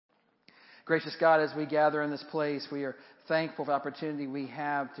Gracious God, as we gather in this place, we are thankful for the opportunity we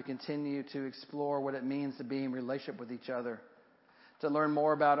have to continue to explore what it means to be in relationship with each other, to learn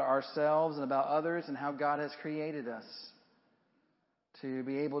more about ourselves and about others and how God has created us, to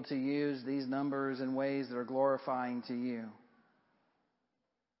be able to use these numbers in ways that are glorifying to you.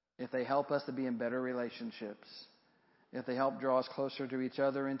 If they help us to be in better relationships, if they help draw us closer to each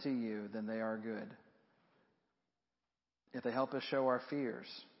other and to you, then they are good. If they help us show our fears,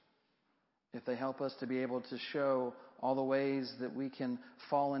 if they help us to be able to show all the ways that we can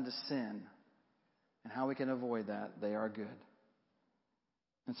fall into sin and how we can avoid that, they are good.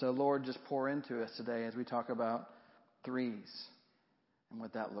 And so, Lord, just pour into us today as we talk about threes and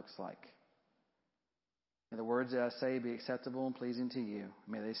what that looks like. May the words that I say be acceptable and pleasing to you.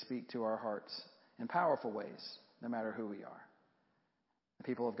 May they speak to our hearts in powerful ways, no matter who we are. The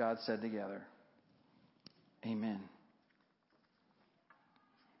people of God said together, amen.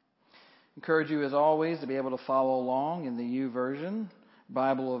 Encourage you, as always, to be able to follow along in the YouVersion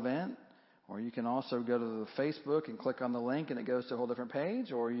Bible event. Or you can also go to the Facebook and click on the link and it goes to a whole different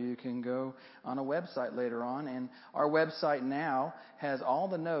page. Or you can go on a website later on. And our website now has all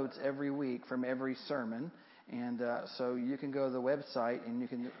the notes every week from every sermon. And so you can go to the website and you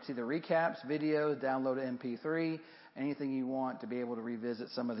can see the recaps, videos, download an MP3, anything you want to be able to revisit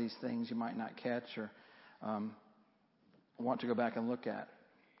some of these things you might not catch or want to go back and look at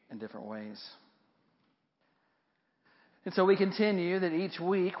in different ways. And so we continue that each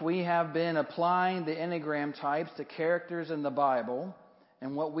week we have been applying the Enneagram types to characters in the Bible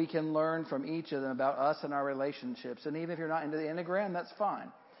and what we can learn from each of them about us and our relationships. And even if you're not into the Enneagram, that's fine,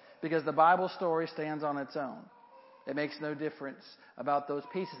 because the Bible story stands on its own. It makes no difference about those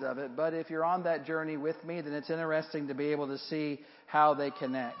pieces of it. But if you're on that journey with me, then it's interesting to be able to see how they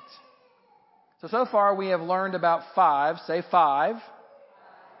connect. So far we have learned about five. Say five.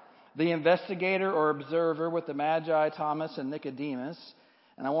 The investigator or observer with the Magi, Thomas, and Nicodemus.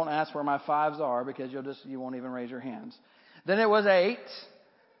 And I won't ask where my fives are because you won't even raise your hands. Then it was 8.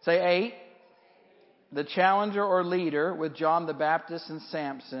 Say 8. The challenger or leader with John the Baptist and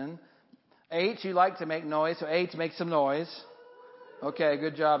Samson. 8, you like to make noise, so 8, make some noise. Okay,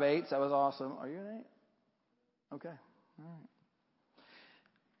 good job, 8. That was awesome. Are you an 8? Okay, all right.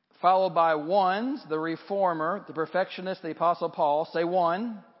 Followed by 1s, the reformer, the perfectionist, the Apostle Paul. Say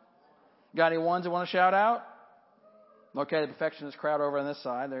 1. Got any 1s that want to shout out? Okay, the perfectionist crowd over on this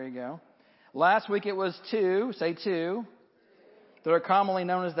side. There you go. Last week it was 2. Say 2. That are commonly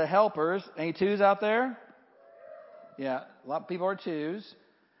known as the helpers. Any 2s out there? Yeah, a lot of people are 2s.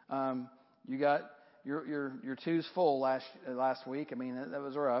 You got your 2s full last week. I mean, that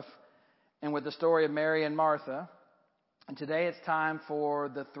was rough. And with the story of Mary and Martha. And today it's time for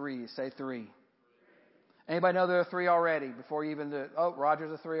the 3s. Say 3. Anybody know there are 3 already before you even do it? Oh,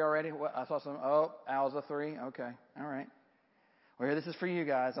 Roger's a 3 already? What? I saw some. Oh, Al's a 3. Okay. All right. Well, here, this is for you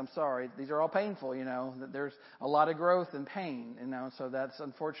guys. I'm sorry. These are all painful, There's a lot of growth and pain, So that's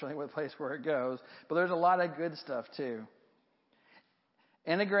unfortunately the place where it goes. But there's a lot of good stuff, too.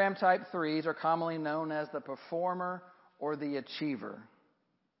 Enneagram Type 3s are commonly known as the performer or the achiever.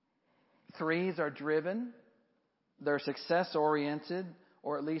 3s are driven. They're success-oriented,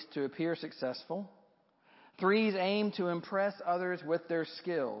 or at least to appear successful. 3s aim to impress others with their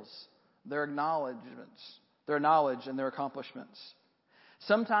skills, their acknowledgments, their knowledge, and their accomplishments.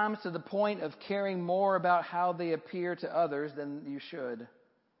 Sometimes to the point of caring more about how they appear to others than you should.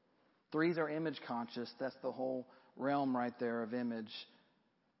 3s are image conscious. That's the whole realm right there of image.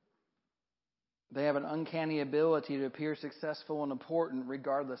 They have an uncanny ability to appear successful and important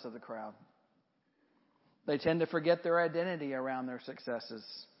regardless of the crowd. They tend to forget their identity around their successes.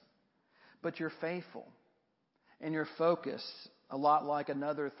 But you're faithful. And you're focused, a lot like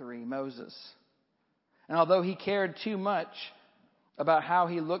another 3, Moses. And although he cared too much about how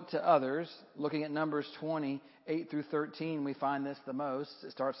he looked to others, looking at Numbers 20, 8 through 13, we find this the most.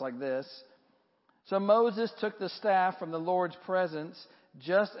 It starts like this. So Moses took the staff from the Lord's presence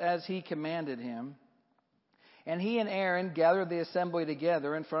just as he commanded him. And he and Aaron gathered the assembly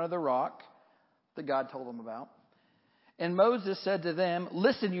together in front of the rock that God told them about. And Moses said to them,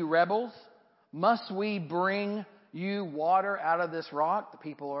 "Listen, you rebels. Must we bring you water out of this rock?" The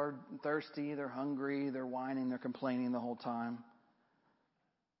people are thirsty, they're hungry, they're whining, they're complaining the whole time.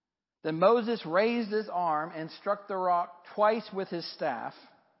 Then Moses raised his arm and struck the rock twice with his staff,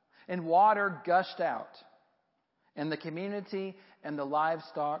 and water gushed out, and the community and the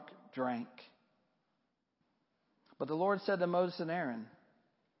livestock drank. But the Lord said to Moses and Aaron,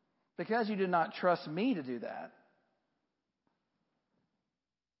 "Because you did not trust me to do that,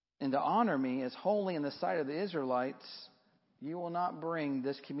 and to honor me as holy in the sight of the Israelites, you will not bring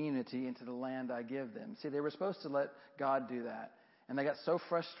this community into the land I give them. See, they were supposed to let God do that. And they got so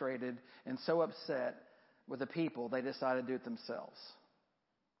frustrated and so upset with the people, they decided to do it themselves.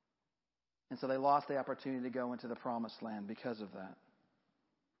 And so they lost the opportunity to go into the promised land because of that.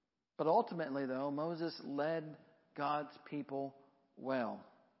 But ultimately, though, Moses led God's people well.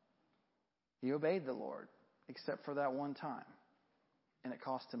 He obeyed the Lord, except for that one time. And it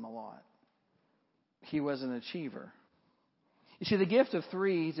cost him a lot. He was an achiever. You see, the gift of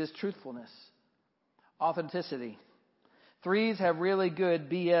threes is truthfulness, authenticity. Threes have really good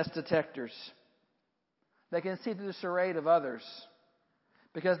BS detectors. They can see through the charade of others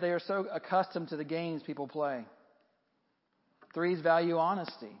because they are so accustomed to the games people play. Threes value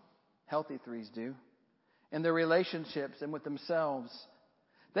honesty. Healthy threes do. In their relationships and with themselves.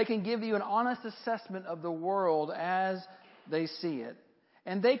 They can give you an honest assessment of the world as they see it.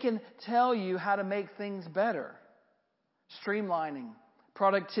 And they can tell you how to make things better. Streamlining,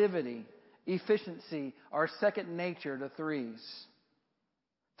 productivity, efficiency are second nature to threes.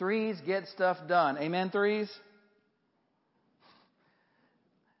 Threes get stuff done. Amen, threes?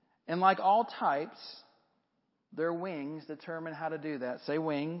 And like all types, their wings determine how to do that. Say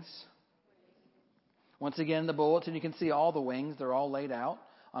wings. Once again, in the bulletin, you can see all the wings. They're all laid out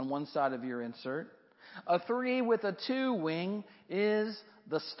on one side of your insert. A three with a 2 wing is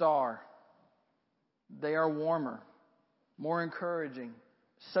the star. They are warmer, more encouraging,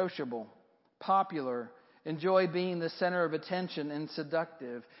 sociable, popular, enjoy being the center of attention, and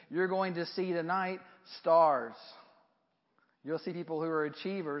seductive. You're going to see tonight stars. You'll see people who are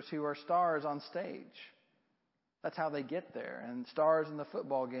achievers who are stars on stage. That's how they get there. And stars in the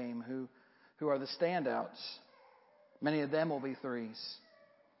football game who are the standouts. Many of them will be threes.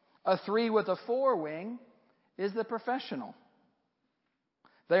 A 3 with a 4 wing is the professional.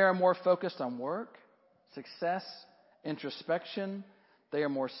 They are more focused on work, success, introspection. They are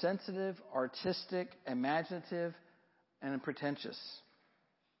more sensitive, artistic, imaginative, and pretentious.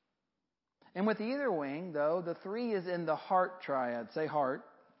 And with either wing, though, the 3 is in the heart triad. Say heart.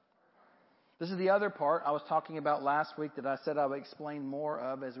 This is the other part I was talking about last week that I said I would explain more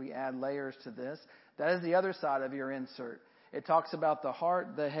of as we add layers to this. That is the other side of your insert. It talks about the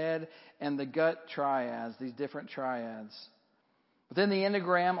heart, the head, and the gut triads, these different triads. Within the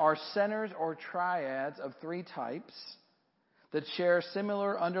Enneagram are centers or triads of 3 types that share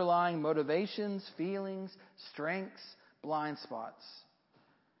similar underlying motivations, feelings, strengths, blind spots.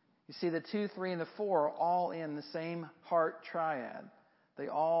 You see, the 2, 3, and the 4 are all in the same heart triad. They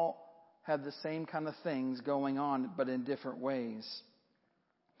all have the same kind of things going on, but in different ways.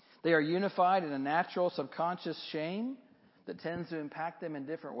 They are unified in a natural subconscious shame that tends to impact them in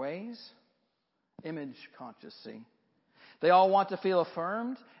different ways. Image conscious, see. They all want to feel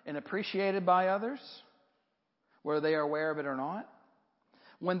affirmed and appreciated by others, whether they are aware of it or not.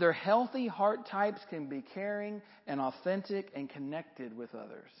 When they're healthy, heart types can be caring and authentic and connected with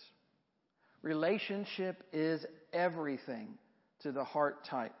others. Relationship is everything to the heart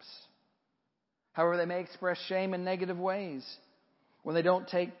types. However, they may express shame in negative ways when they don't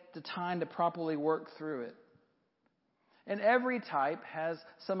take the time to properly work through it. And every type has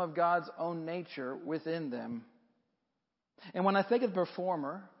some of God's own nature within them. And when I think of the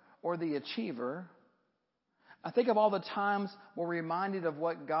performer or the achiever, I think of all the times we're reminded of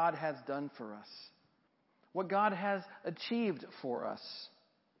what God has done for us, what God has achieved for us.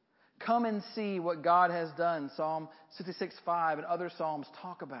 Come and see what God has done, Psalm 66:5 and other Psalms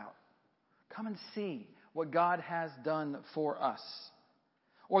talk about. Come and see what God has done for us.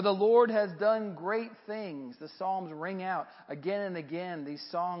 Or the Lord has done great things. The Psalms ring out again and again these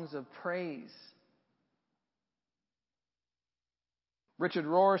songs of praise. Richard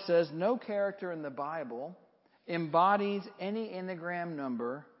Rohr says, no character in the Bible embodies any Enneagram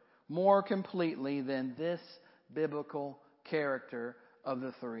number more completely than this biblical character of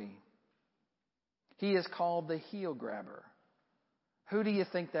the 3. He is called the heel grabber. Who do you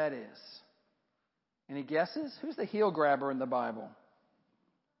think that is? Any guesses? Who's the heel grabber in the Bible?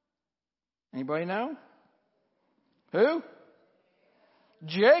 Anybody know? Who?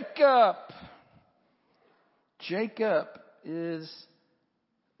 Jacob. Jacob is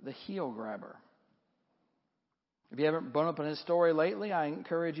the heel grabber. If you haven't blown up on his story lately, I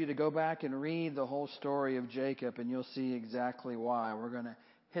encourage you to go back and read the whole story of Jacob, and you'll see exactly why. We're going to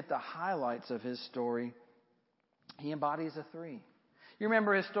hit the highlights of his story. He embodies a 3. You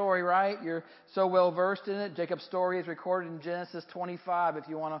remember his story, right? You're so well versed in it. Jacob's story is recorded in Genesis 25 if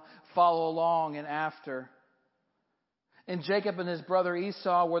you want to follow along and after. And Jacob and his brother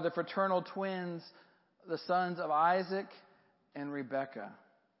Esau were the fraternal twins, the sons of Isaac and Rebekah,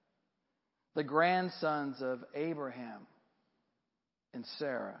 the grandsons of Abraham and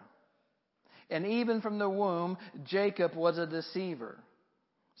Sarah. And even from the womb, Jacob was a deceiver.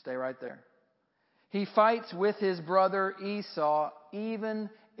 Stay right there. He fights with his brother Esau even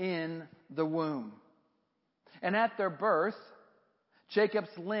in the womb. And at their birth, Jacob's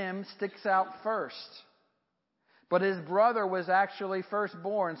limb sticks out first. But his brother was actually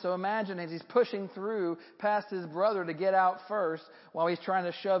firstborn. So imagine as he's pushing through past his brother to get out first while he's trying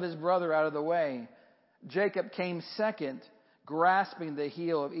to shove his brother out of the way. Jacob came second, grasping the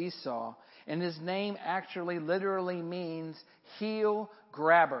heel of Esau. And his name actually literally means heel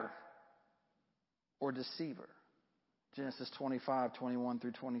grabber or deceiver. Genesis 25:21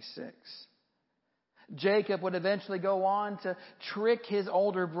 through 26. Jacob would eventually go on to trick his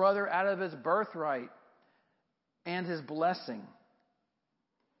older brother out of his birthright and his blessing.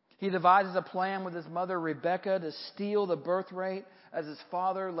 He devises a plan with his mother Rebekah to steal the birthright as his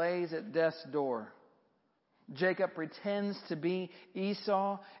father lays at death's door. Jacob pretends to be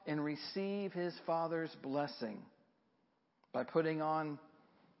Esau and receive his father's blessing by putting on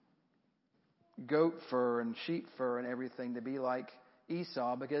goat fur and sheep fur and everything to be like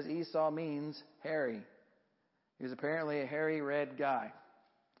Esau, because Esau means hairy. He was apparently a hairy red guy.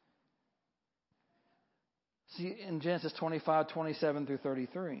 See, in Genesis 25:27 through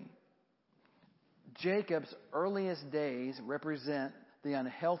 33, Jacob's earliest days represent the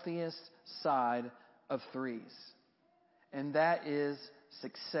unhealthiest side of threes. And that is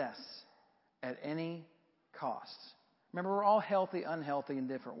success at any cost. Remember, we're all healthy, unhealthy in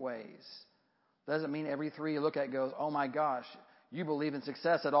different ways. Doesn't mean every three you look at goes, oh my gosh, you believe in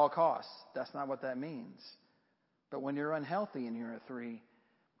success at all costs. That's not what that means. But when you're unhealthy and you're a three,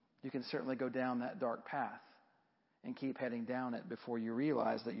 you can certainly go down that dark path and keep heading down it before you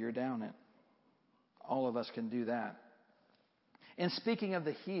realize that you're down it. All of us can do that. And speaking of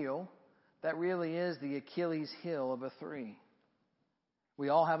the heel, that really is the Achilles heel of a three. We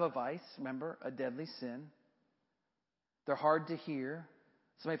all have a vice, remember, a deadly sin. They're hard to hear.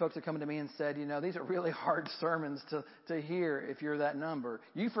 So many folks have come to me and said, these are really hard sermons to hear if you're that number.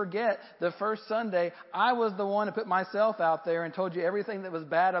 You forget the first Sunday, I was the one who put myself out there and told you everything that was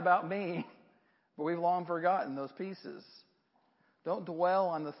bad about me. But we've long forgotten those pieces. Don't dwell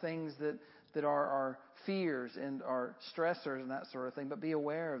on the things that are our fears and our stressors and that sort of thing, but be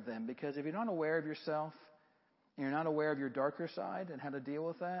aware of them. Because if you're not aware of yourself and you're not aware of your darker side and how to deal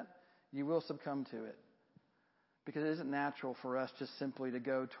with that, you will succumb to it. Because it isn't natural for us just simply to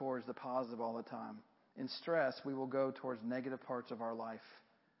go towards the positive all the time. In stress, we will go towards negative parts of our life,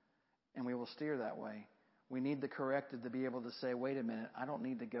 and we will steer that way. We need the corrective to be able to say, wait a minute, I don't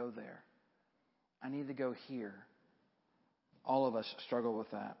need to go there. I need to go here. All of us struggle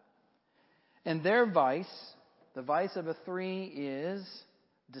with that. And their vice, the vice of a three, is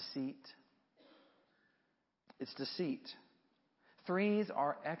deceit. It's deceit. Threes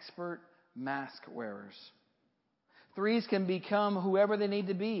are expert mask wearers. Threes can become whoever they need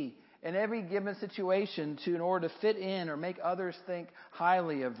to be in every given situation in order to fit in or make others think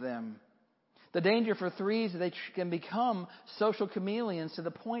highly of them. The danger for threes is they can become social chameleons to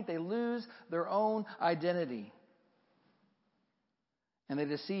the point they lose their own identity. And they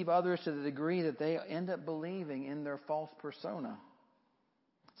deceive others to the degree that they end up believing in their false persona.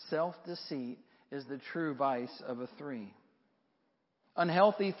 Self-deceit is the true vice of a three.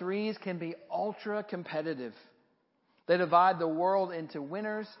 Unhealthy threes can be ultra competitive. They divide the world into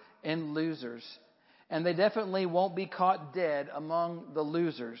winners and losers. And they definitely won't be caught dead among the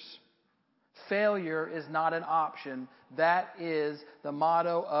losers. Failure is not an option. That is the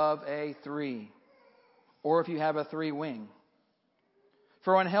motto of a three. Or if you have a three wing.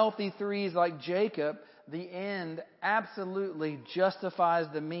 For unhealthy threes like Jacob, the end absolutely justifies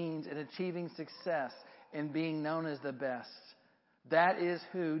the means in achieving success and being known as the best. That is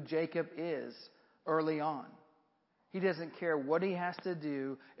who Jacob is early on. He doesn't care what he has to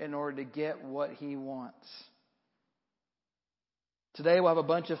do in order to get what he wants. Today we'll have a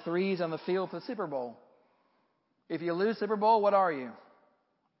bunch of threes on the field for the Super Bowl. If you lose Super Bowl, what are you?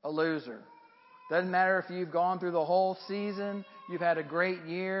 A loser. Doesn't matter if you've gone through the whole season, you've had a great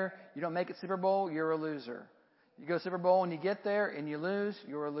year, you don't make it Super Bowl, you're a loser. You go Super Bowl and you get there and you lose,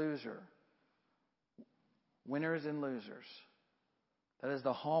 you're a loser. Winners and losers. That is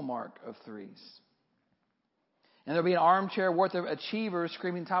the hallmark of threes. And there'll be an armchair worth of achievers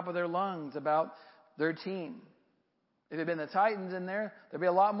screaming top of their lungs about their team. If it had been the Titans in there, there'd be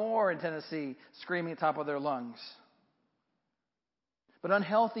a lot more in Tennessee screaming top of their lungs. But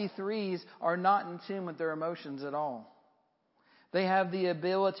unhealthy threes are not in tune with their emotions at all. They have the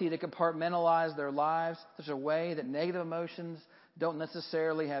ability to compartmentalize their lives in such a way that negative emotions don't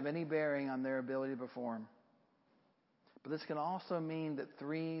necessarily have any bearing on their ability to perform. But this can also mean that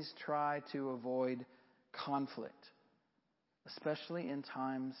threes try to avoid conflict, especially in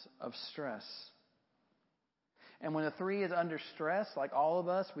times of stress. And when a three is under stress, like all of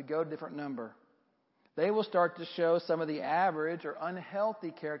us, we go to a different number. They will start to show some of the average or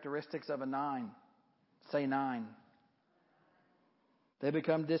unhealthy characteristics of a 9. Say 9. They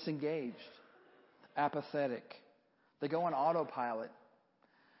become disengaged, apathetic. They go on autopilot.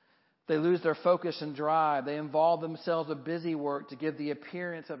 They lose their focus and drive. They involve themselves with busy work to give the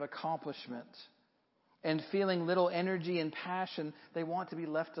appearance of accomplishment. And feeling little energy and passion, they want to be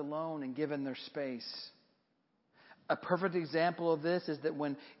left alone and given their space. A perfect example of this is that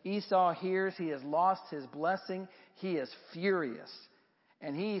when Esau hears he has lost his blessing, he is furious.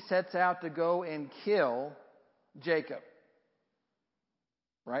 And he sets out to go and kill Jacob.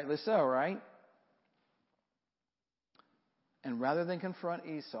 Rightly so, right? And rather than confront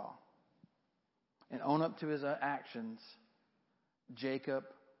Esau and own up to his actions, Jacob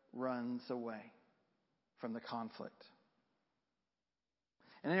runs away from the conflict.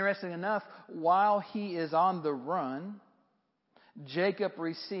 And interesting enough, while he is on the run, Jacob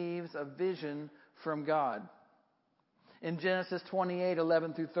receives a vision from God. In Genesis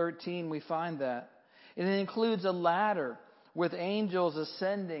 28:11 through 13, we find that. And it includes a ladder with angels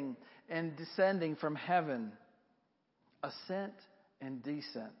ascending and descending from heaven. Ascent and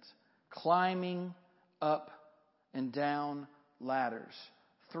descent. Climbing up and down ladders.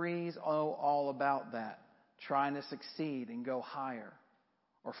 Threes know all about that. Trying to succeed and go higher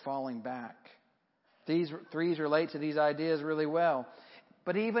or falling back. These threes relate to these ideas really well.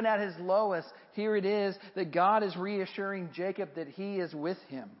 But even at his lowest, here it is that God is reassuring Jacob that he is with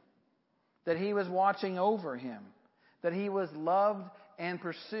him. That he was watching over him. That he was loved and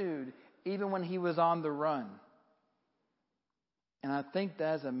pursued even when he was on the run. And I think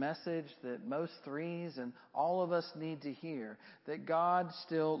that's a message that most threes and all of us need to hear. That God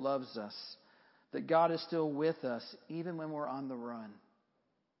still loves us. That God is still with us even when we're on the run.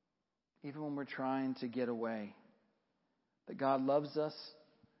 Even when we're trying to get away. That God loves us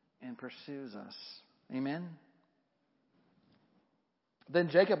and pursues us. Amen? Then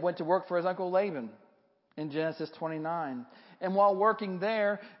Jacob went to work for his uncle Laban in Genesis 29. And while working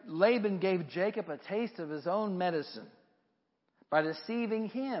there, Laban gave Jacob a taste of his own medicine by deceiving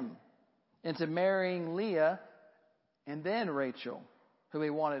him into marrying Leah and then Rachel, who he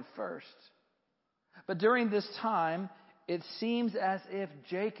wanted first. But during this time, it seems as if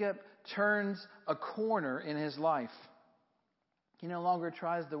Jacob turns a corner in his life. He no longer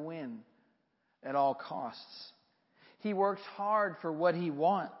tries to win at all costs. He works hard for what he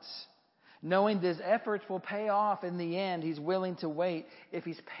wants. Knowing his efforts will pay off in the end, he's willing to wait. If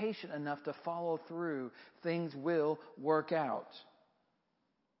he's patient enough to follow through, things will work out.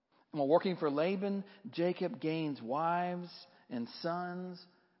 While working for Laban, Jacob gains wives and sons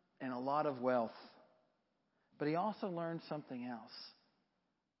and a lot of wealth. But he also learns something else.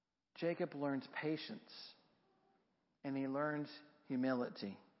 Jacob learns patience and he learns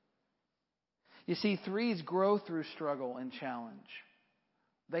humility. You see, threes grow through struggle and challenge.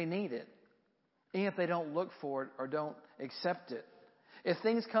 They need it, even if they don't look for it or don't accept it. If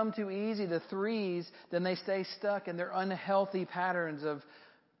things come too easy to threes, then they stay stuck in their unhealthy patterns of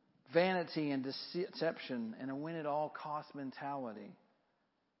vanity and deception and a win-at-all-cost mentality.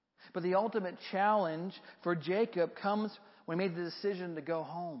 But the ultimate challenge for Jacob comes when he made the decision to go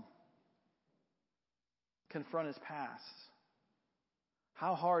home. Confront his past.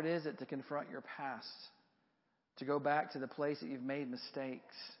 How hard is it to confront your past? To go back to the place that you've made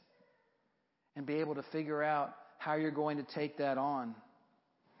mistakes and be able to figure out how you're going to take that on.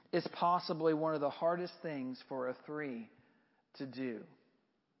 It's possibly one of the hardest things for a three to do.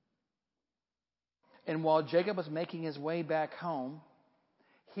 And while Jacob was making his way back home,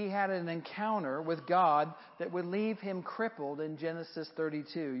 he had an encounter with God that would leave him crippled in Genesis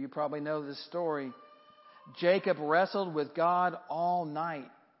 32. You probably know this story. Jacob wrestled with God all night.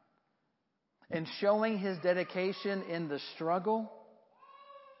 And showing his dedication in the struggle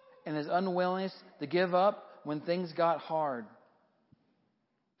and his unwillingness to give up when things got hard.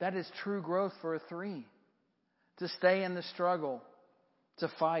 That is true growth for a three. To stay in the struggle,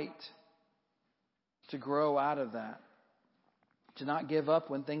 to fight, to grow out of that. To not give up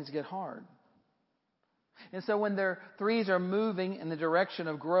when things get hard. And so when their threes are moving in the direction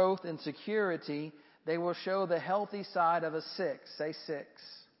of growth and security, they will show the healthy side of a 6. Say 6.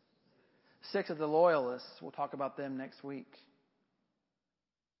 6 of the loyalists. We'll talk about them next week.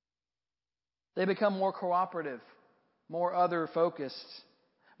 They become more cooperative, more other-focused,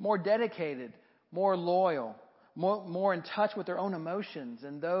 more dedicated, more loyal, more in touch with their own emotions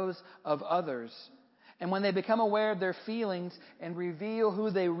and those of others. And when they become aware of their feelings and reveal who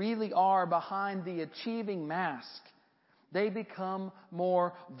they really are behind the achieving mask, they become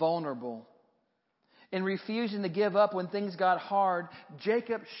more vulnerable. In refusing to give up when things got hard,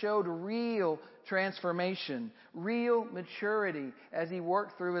 Jacob showed real transformation, real maturity as he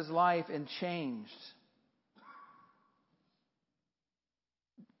worked through his life and changed.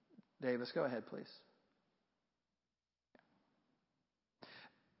 Davis, go ahead, please.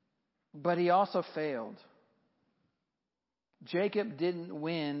 But he also failed. Jacob didn't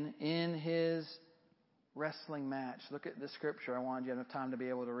win in his wrestling match. Look at the scripture. I wanted you to have time to be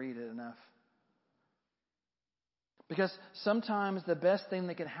able to read it enough. Because sometimes the best thing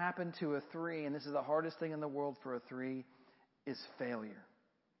that can happen to a 3, and this is the hardest thing in the world for a 3, is failure.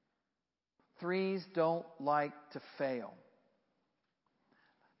 3s don't like to fail.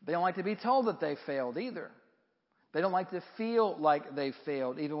 They don't like to be told that they failed either. They don't like to feel like they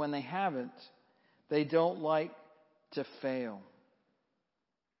failed, even when they haven't. They don't like to fail.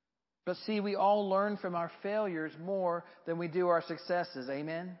 But see, we all learn from our failures more than we do our successes.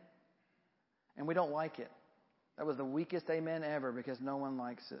 Amen? And we don't like it. That was the weakest amen ever because no one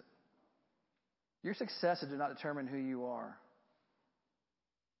likes it. Your successes do not determine who you are.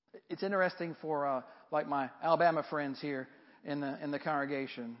 It's interesting for like my Alabama friends here in the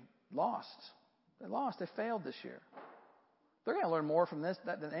congregation. Lost. They lost. They failed this year. They're going to learn more from this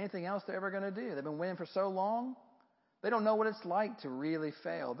than anything else they're ever going to do. They've been winning for so long. They don't know what it's like to really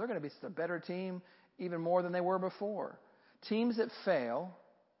fail. They're going to be a better team even more than they were before. Teams that fail,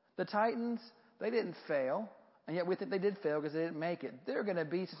 the Titans, they didn't fail. And yet we think they did fail because they didn't make it. They're going to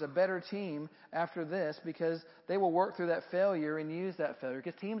be just a better team after this because they will work through that failure and use that failure.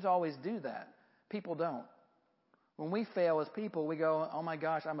 Because teams always do that. People don't. When we fail as people, we go, oh my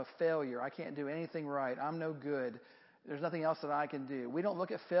gosh, I'm a failure. I can't do anything right. I'm no good. There's nothing else that I can do. We don't look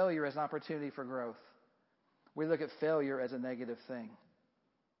at failure as an opportunity for growth. We look at failure as a negative thing.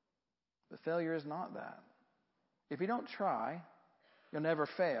 But failure is not that. If you don't try, you'll never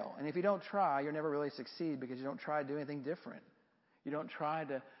fail. And if you don't try, you'll never really succeed because you don't try to do anything different. You don't try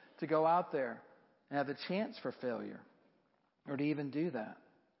to go out there and have the chance for failure or to even do that.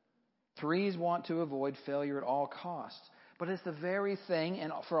 3s want to avoid failure at all costs. But it's the very thing,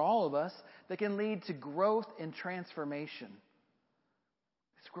 and for all of us, that can lead to growth and transformation.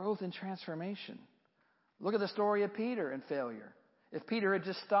 It's growth and transformation. Look at the story of Peter and failure. If Peter had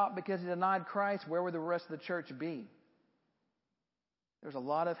just stopped because he denied Christ, where would the rest of the church be? There's a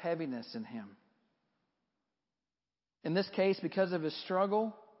lot of heaviness in him. In this case, because of his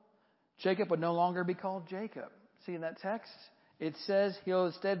struggle, Jacob would no longer be called Jacob. See in that text? It says he'll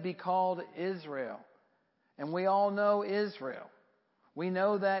instead be called Israel. And we all know Israel. We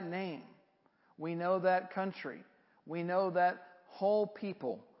know that name. We know that country. We know that whole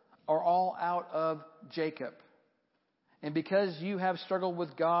people are all out of Jacob. And because you have struggled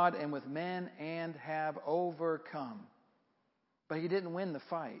with God and with men and have overcome. But he didn't win the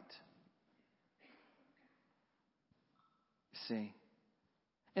fight. See?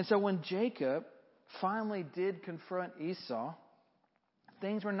 And so when Jacob finally did confront Esau,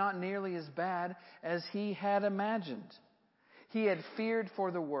 things were not nearly as bad as he had imagined. He had feared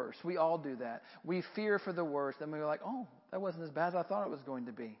for the worst. We all do that. We fear for the worst. And we're like, oh, that wasn't as bad as I thought it was going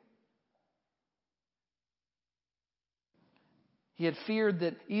to be. He had feared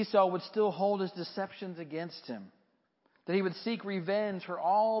that Esau would still hold his deceptions against him. That he would seek revenge for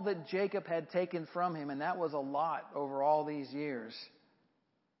all that Jacob had taken from him. And that was a lot over all these years.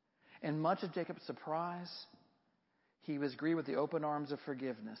 And much of Jacob's surprise, he was greeted with the open arms of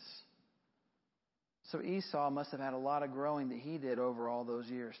forgiveness. So Esau must have had a lot of growing that he did over all those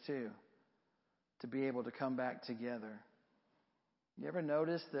years too, to be able to come back together. You ever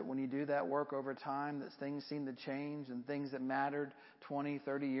notice that when you do that work over time, that things seem to change and things that mattered 20,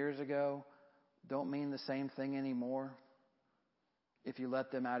 30 years ago don't mean the same thing anymore? If you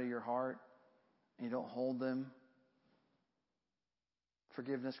let them out of your heart and you don't hold them,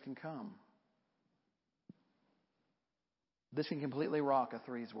 forgiveness can come. This can completely rock a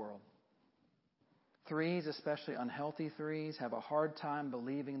 3's world. 3s, especially unhealthy 3s, have a hard time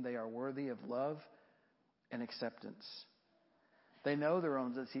believing they are worthy of love and acceptance. They know their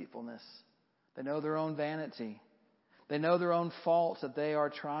own deceitfulness. They know their own vanity. They know their own faults that they are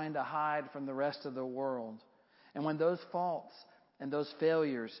trying to hide from the rest of the world. And when those faults and those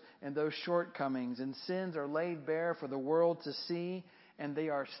failures and those shortcomings and sins are laid bare for the world to see, and they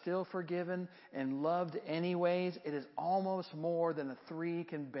are still forgiven and loved anyways, it is almost more than a 3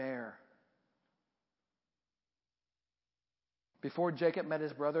 can bear. Before Jacob met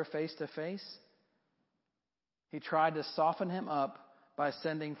his brother face to face, he tried to soften him up by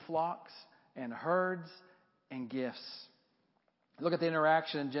sending flocks and herds and gifts. Look at the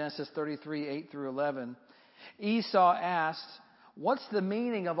interaction in Genesis 33, 8 through 11. Esau asked, what's the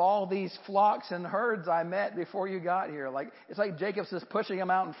meaning of all these flocks and herds I met before you got here? It's like Jacob's just pushing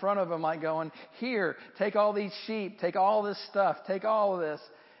them out in front of him, like going, here, take all these sheep, take all this stuff, take all of this.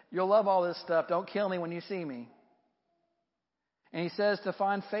 You'll love all this stuff. Don't kill me when you see me. And he says, to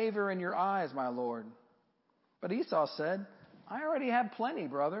find favor in your eyes, my Lord. But Esau said, I already have plenty,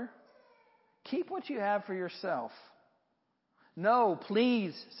 brother. Keep what you have for yourself. No,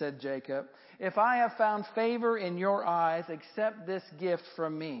 please, said Jacob. If I have found favor in your eyes, accept this gift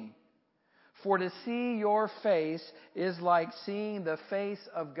from me. For to see your face is like seeing the face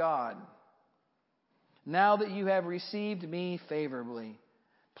of God. Now that you have received me favorably,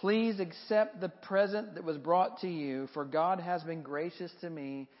 please accept the present that was brought to you, for God has been gracious to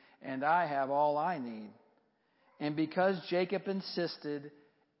me, and I have all I need. And because Jacob insisted,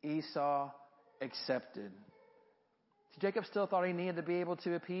 Esau accepted. Jacob still thought he needed to be able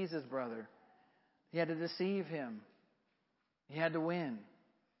to appease his brother. He had to deceive him. He had to win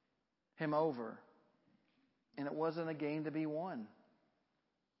him over. And it wasn't a game to be won.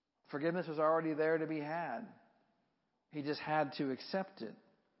 Forgiveness was already there to be had. He just had to accept it.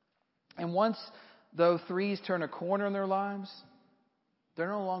 And once, though threes turn a corner in their lives, they're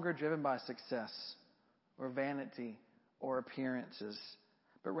no longer driven by success or vanity or appearances,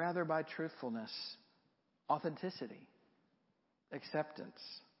 but rather by truthfulness, authenticity, acceptance.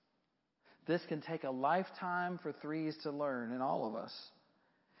 This can take a lifetime for threes to learn in all of us.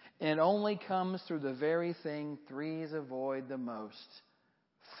 And it only comes through the very thing threes avoid the most,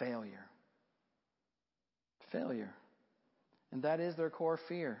 failure. Failure. And that is their core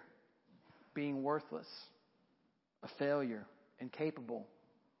fear. Being worthless, a failure, incapable,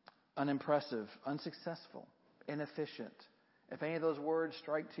 unimpressive, unsuccessful, inefficient. If any of those words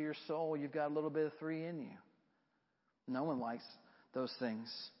strike to your soul, you've got a little bit of three in you. No one likes those things.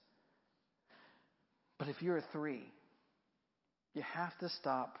 But if you're a three, you have to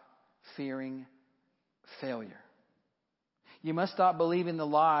stop fearing failure. You must stop believing the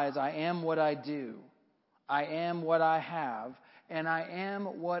lies, I am what I do, I am what I have, and I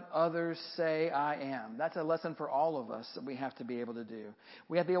am what others say I am. That's a lesson for all of us that we have to be able to do.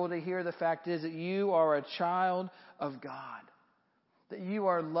 We have to be able to hear the fact is that you are a child of God. That you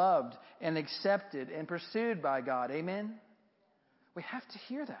are loved and accepted and pursued by God. Amen? We have to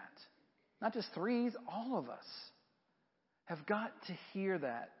hear that. Not just threes, all of us have got to hear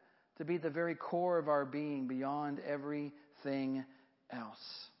that to be the very core of our being beyond everything else.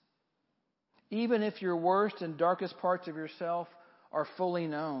 Even if your worst and darkest parts of yourself are fully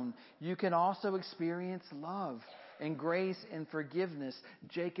known, you can also experience love and grace and forgiveness.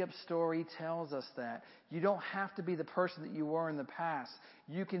 Jacob's story tells us that. You don't have to be the person that you were in the past.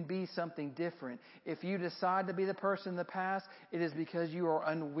 You can be something different. If you decide to be the person in the past, it is because you are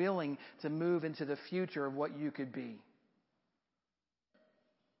unwilling to move into the future of what you could be.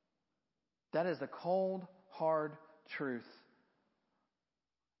 That is the cold, hard truth.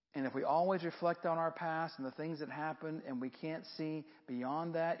 And if we always reflect on our past and the things that happened and we can't see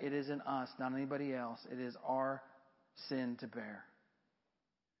beyond that, it isn't us, not anybody else. It is our sin to bear.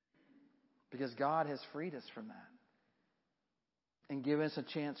 Because God has freed us from that and given us a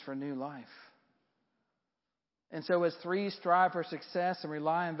chance for new life. And so as threes strive for success and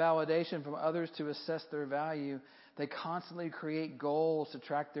rely on validation from others to assess their value, they constantly create goals to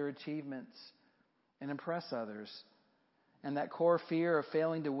track their achievements and impress others. And that core fear of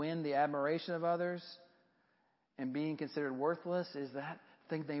failing to win the admiration of others and being considered worthless is that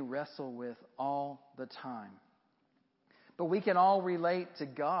thing they wrestle with all the time. But we can all relate to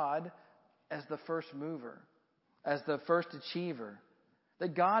God as the first mover, as the first achiever.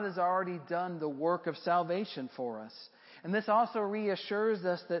 That God has already done the work of salvation for us. And this also reassures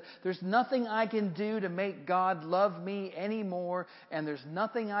us that there's nothing I can do to make God love me any more, and there's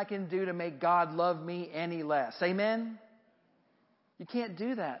nothing I can do to make God love me any less. Amen? You can't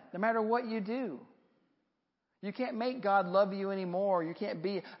do that, no matter what you do. You can't make God love you anymore. You can't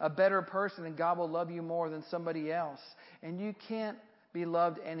be a better person and God will love you more than somebody else. And you can't be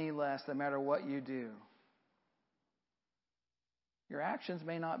loved any less, no matter what you do. Your actions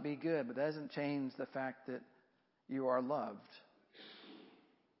may not be good, but that doesn't change the fact that you are loved.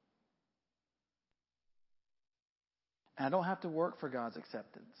 And I don't have to work for God's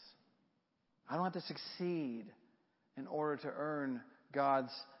acceptance. I don't have to succeed in order to earn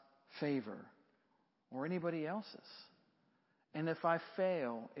God's favor or anybody else's. And if I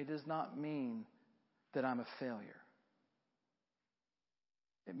fail, it does not mean that I'm a failure.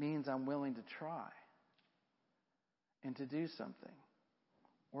 It means I'm willing to try and to do something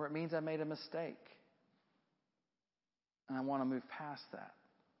or it means I made a mistake. And I want to move past that.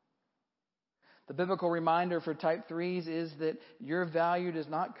 The biblical reminder for type 3s is that your value does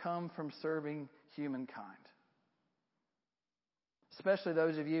not come from serving humankind. Especially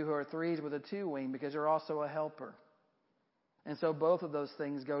those of you who are 3s with a 2 wing, because you're also a helper. And so both of those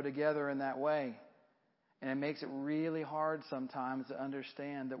things go together in that way. And it makes it really hard sometimes to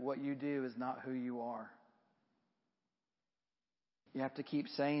understand that what you do is not who you are. You have to keep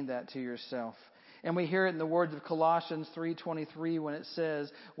saying that to yourself. And we hear it in the words of Colossians 3:23 when it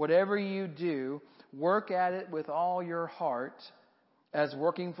says, whatever you do, work at it with all your heart as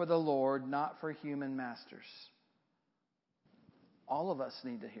working for the Lord, not for human masters. All of us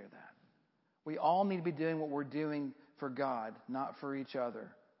need to hear that. We all need to be doing what we're doing for God, not for each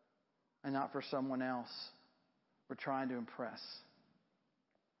other, and not for someone else we're trying to impress.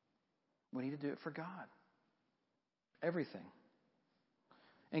 We need to do it for God. Everything.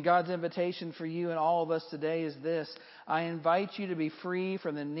 And God's invitation for you and all of us today is this. I invite you to be free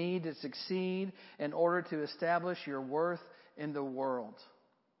from the need to succeed in order to establish your worth in the world.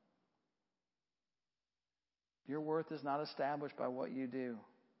 Your worth is not established by what you do,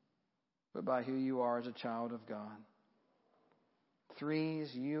 but by who you are as a child of God.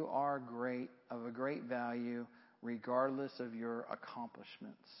 3s, you are great, of a great value, regardless of your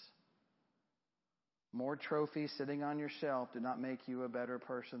accomplishments. More trophies sitting on your shelf do not make you a better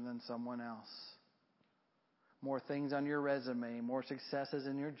person than someone else. More things on your resume, more successes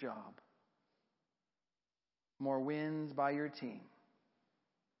in your job, more wins by your team.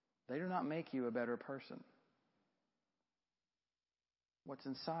 They do not make you a better person. What's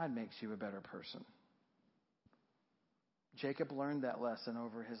inside makes you a better person. Jacob learned that lesson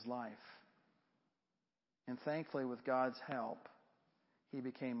over his life. And thankfully, with God's help, he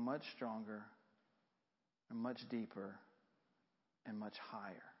became much stronger and much deeper and much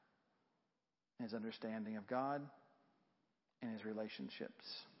higher in his understanding of God and his relationships.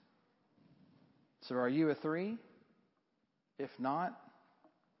 So are you a 3? If not,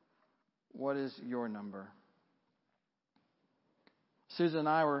 what is your number? Susan and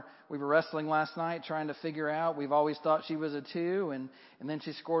I were wrestling last night trying to figure out. We've always thought she was a 2, and then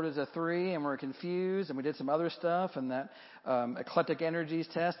she scored as a 3, and we're confused, and we did some other stuff, and that eclectic energies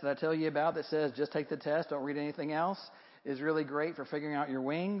test that I tell you about that says just take the test, don't read anything else, is really great for figuring out your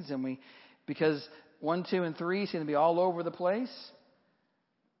wings. And because 1, 2, and 3 seem to be all over the place,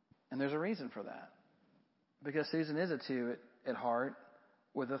 and there's a reason for that. Because Susan is a 2 at heart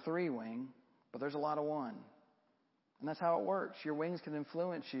with a 3 wing, but there's a lot of 1. And that's how it works. Your wings can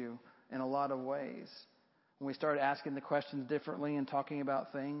influence you in a lot of ways. When we start asking the questions differently and talking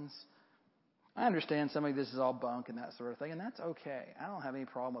about things, I understand some of this is all bunk and that sort of thing, and that's okay. I don't have any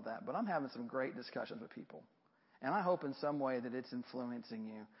problem with that. But I'm having some great discussions with people. And I hope in some way that it's influencing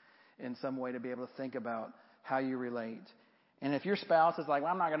you in some way to be able to think about how you relate. And if your spouse is like,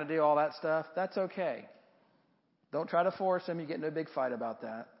 well, I'm not going to do all that stuff, that's okay. Don't try to force them. You get into a big fight about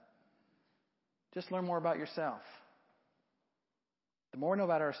that. Just learn more about yourself. The more we know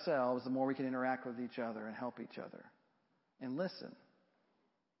about ourselves, the more we can interact with each other and help each other. And listen.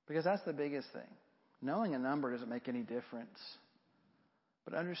 Because that's the biggest thing. Knowing a number doesn't make any difference.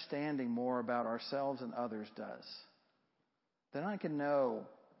 But understanding more about ourselves and others does. Then I can know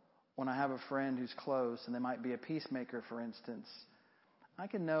when I have a friend who's close, and they might be a peacemaker, for instance. I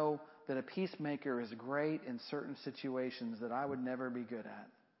can know that a peacemaker is great in certain situations that I would never be good at.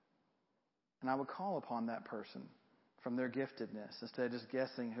 And I would call upon that person from their giftedness instead of just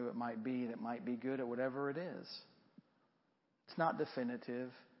guessing who it might be that might be good at whatever it is. It's not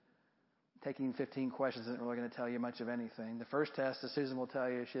definitive. Taking 15 questions isn't really going to tell you much of anything. The first test, as Susan will tell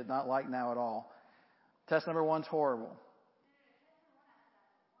you, she did not like now at all. Test number 1's horrible.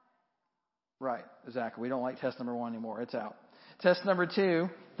 Right, exactly. We don't like test number 1 anymore. It's out. Test number 2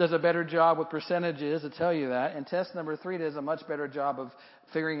 does a better job with percentages to tell you that. And test number 3 does a much better job of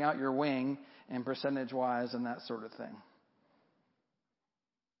figuring out your wing and percentage-wise and that sort of thing.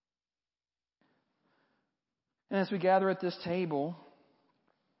 And as we gather at this table,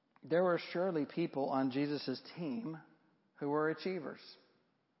 there were surely people on Jesus' team who were achievers.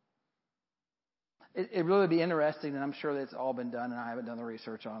 It really would be interesting, and I'm sure that it's all been done, and I haven't done the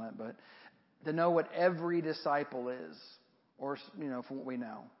research on it, but to know what every disciple is, or, from what we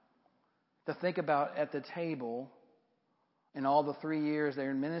know. To think about at the table, in all the 3 years they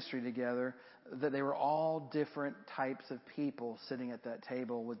were in ministry together, that they were all different types of people sitting at that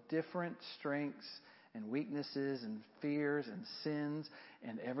table with different strengths and weaknesses and fears and sins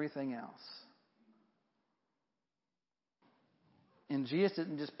and everything else. And Jesus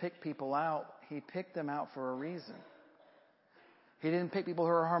didn't just pick people out. He picked them out for a reason. He didn't pick people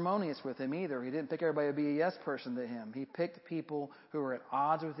who were harmonious with him either. He didn't pick everybody to be a yes person to him. He picked people who were at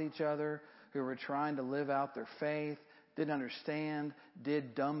odds with each other, who were trying to live out their faith, didn't understand,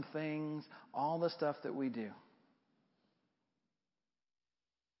 did dumb things, all the stuff that we do.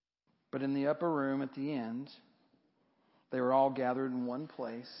 But in the upper room at the end, they were all gathered in one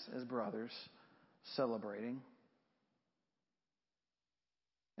place as brothers, celebrating.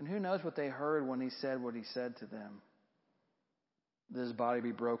 And who knows what they heard when he said what he said to them. That his body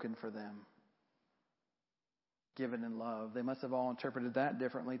be broken for them. Given in love. They must have all interpreted that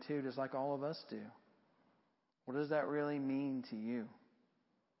differently too, just like all of us do. What does that really mean to you?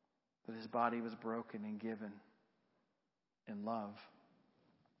 That his body was broken and given in love.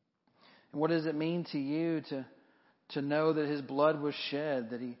 And what does it mean to you to know that his blood was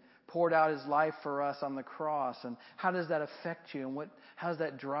shed, that he poured out his life for us on the cross? And how does that affect you? And how does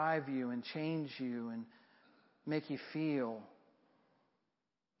that drive you and change you and make you feel?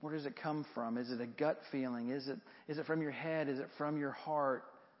 Where does it come from? Is it a gut feeling? Is it from your head? Is it from your heart?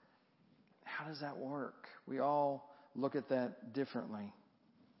 How does that work? We all look at that differently.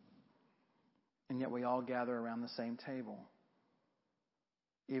 And yet we all gather around the same table.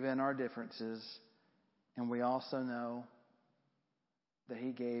 Even our differences. And we also know that he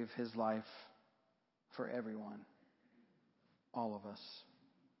gave his life for everyone. All of us.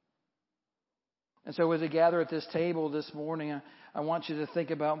 And so as we gather at this table this morning, I want you to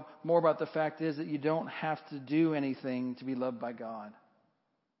think more about the fact is that you don't have to do anything to be loved by God.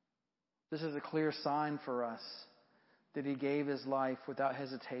 This is a clear sign for us that he gave his life without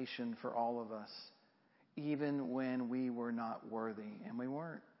hesitation for all of us, even when we were not worthy. And we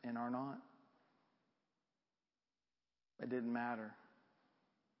weren't and are not. It didn't matter.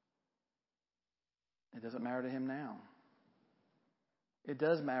 It doesn't matter to him now. It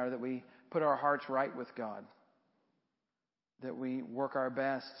does matter that we put our hearts right with God. That we work our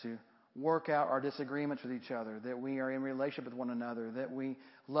best to work out our disagreements with each other. That we are in relationship with one another. That we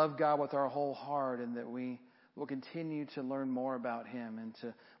love God with our whole heart. And that we will continue to learn more about him and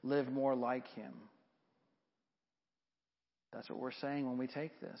to live more like him. That's what we're saying when we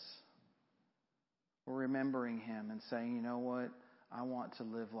take this. We're remembering him and saying, you know what? I want to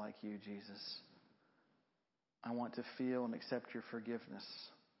live like you, Jesus. I want to feel and accept your forgiveness.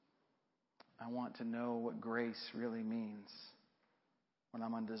 I want to know what grace really means when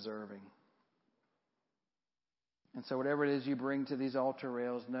I'm undeserving. And so whatever it is you bring to these altar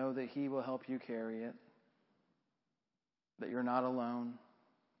rails, know that he will help you carry it. That you're not alone.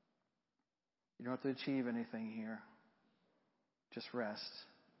 You don't have to achieve anything here. Just rest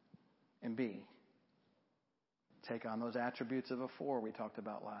and be. Take on those attributes of a 4 we talked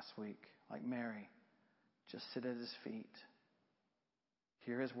about last week, like Mary. Just sit at his feet.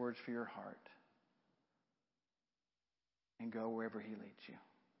 Hear his words for your heart. And go wherever he leads you.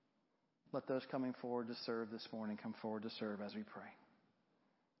 Let those coming forward to serve this morning come forward to serve as we pray.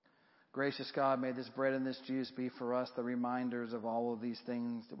 Gracious God, may this bread and this juice be for us the reminders of all of these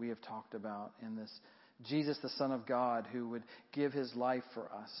things that we have talked about in this Jesus, the Son of God, who would give his life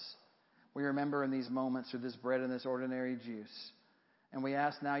for us. We remember in these moments through this bread and this ordinary juice. And we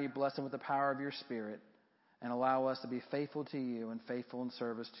ask now you bless them with the power of your Spirit and allow us to be faithful to you and faithful in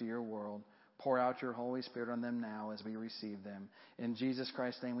service to your world. Pour out your Holy Spirit on them now as we receive them. In Jesus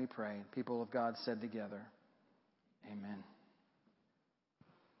Christ's name we pray. People of God said together, amen.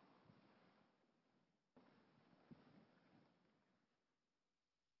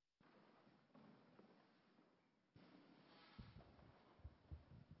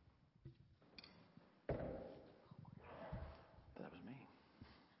 That was me.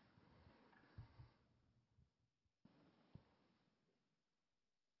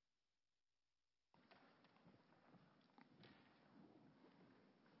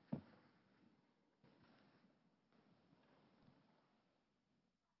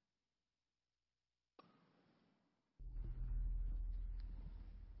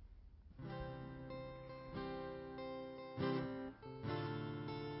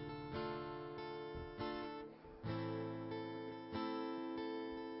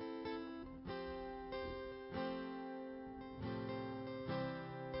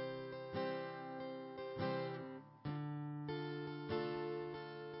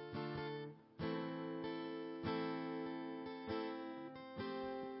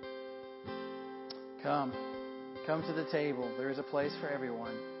 Come to the table. There is a place for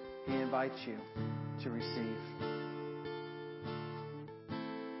everyone. He invites you to receive.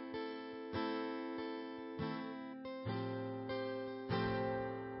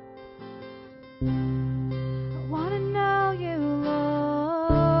 I want to know you,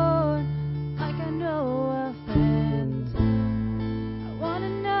 Lord, like I know a friend.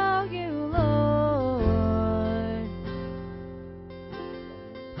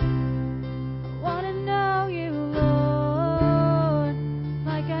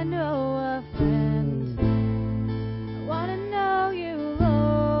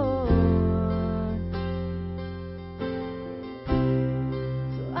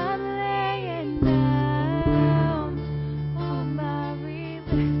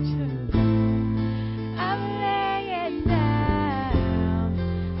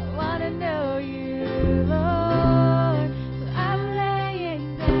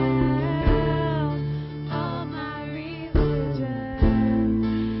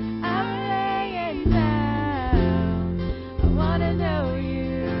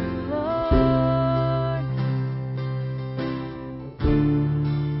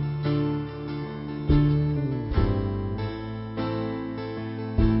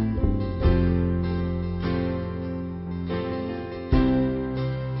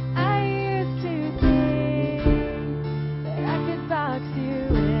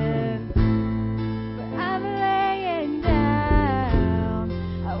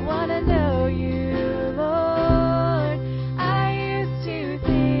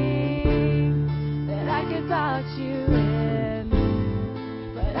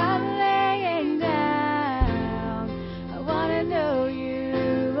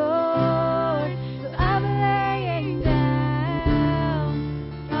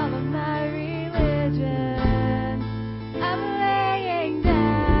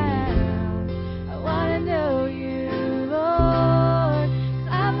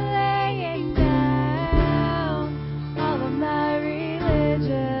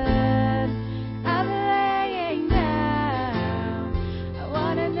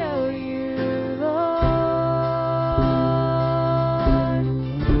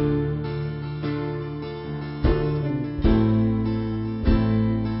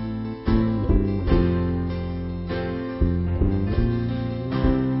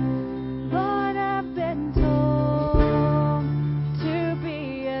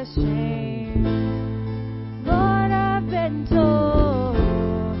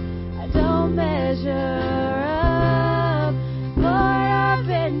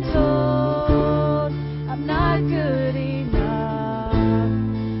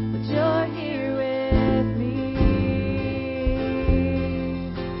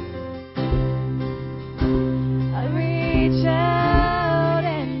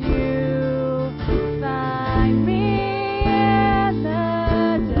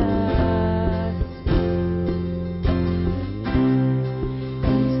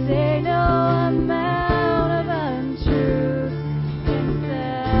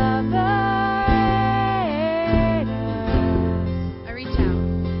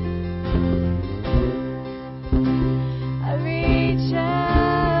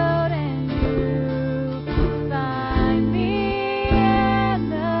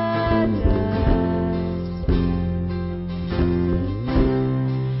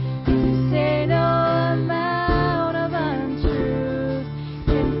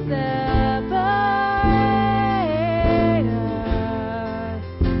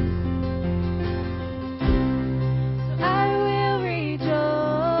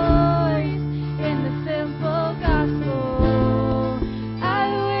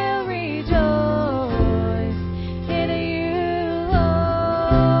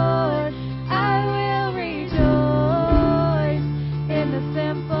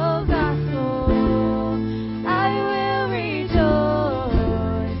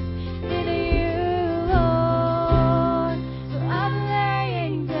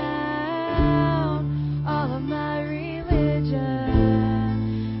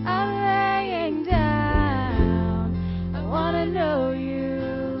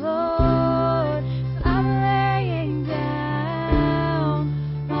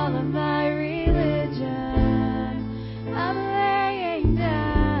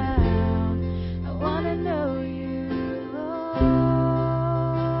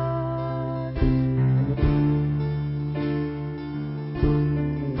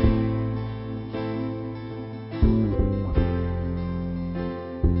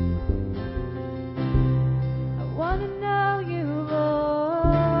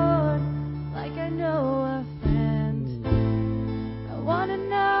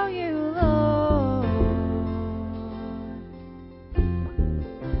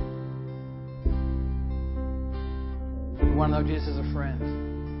 know Jesus as a friend.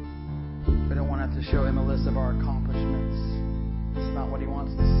 We don't want to have to show Him a list of our accomplishments. It's not what He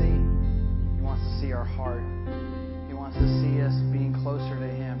wants to see. He wants to see our heart. He wants to see us being closer to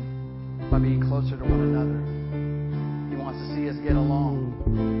Him by being closer to one another. He wants to see us get along.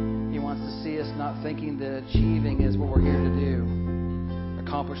 He wants to see us not thinking that achieving is what we're here to do.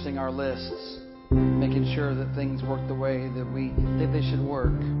 Accomplishing our lists. Making sure that things work the way that we think they should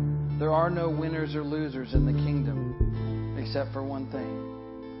work. There are no winners or losers in the kingdom except for one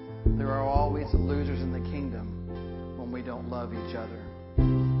thing. There are always losers in the kingdom when we don't love each other.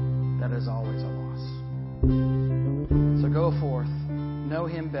 That is always a loss. So go forth. Know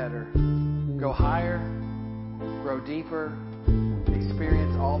Him better. Go higher. Grow deeper.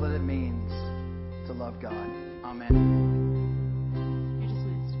 Experience all that it means to love God. Amen.